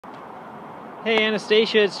Hey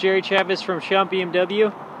Anastacia, it's Jerry Chavez from Shop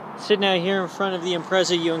BMW. Sitting out here in front of the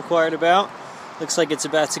Impreza you inquired about. Looks like it's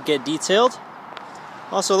about to get detailed.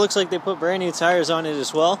 Also looks like they put brand new tires on it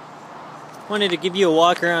as well. Wanted to give you a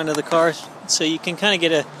walk around of the car so you can kind of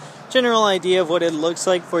get a general idea of what it looks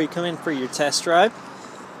like before you come in for your test drive.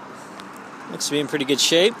 Looks to be in pretty good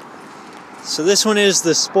shape. So this one is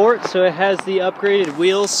the Sport, so it has the upgraded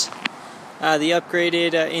wheels, the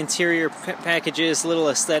upgraded interior packages, little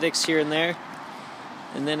aesthetics here and there.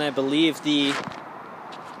 And then I believe the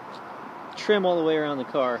trim all the way around the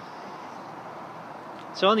car.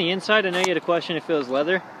 So on the inside, I know you had a question if it was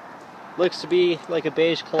leather. Looks to be like a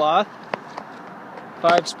beige cloth.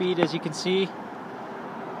 5-speed, as you can see.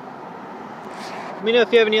 Let me know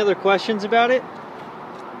if you have any other questions about it.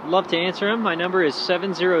 I'd love to answer them. My number is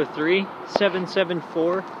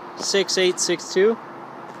 703-774-6862.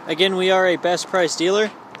 Again, we are a best price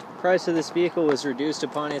dealer. The price of this vehicle was reduced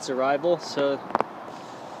upon its arrival, so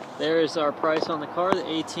there is our price on the car, the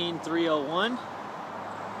 18301.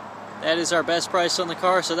 That is our best price on the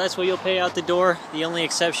car, so that's what you'll pay out the door. The only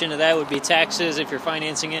exception to that would be taxes if you're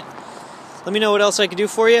financing it. Let me know what else I can do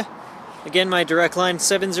for you. Again, my direct line,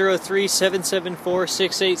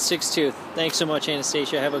 703-774-6862. Thanks so much,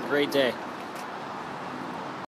 Anastacia. Have a great day.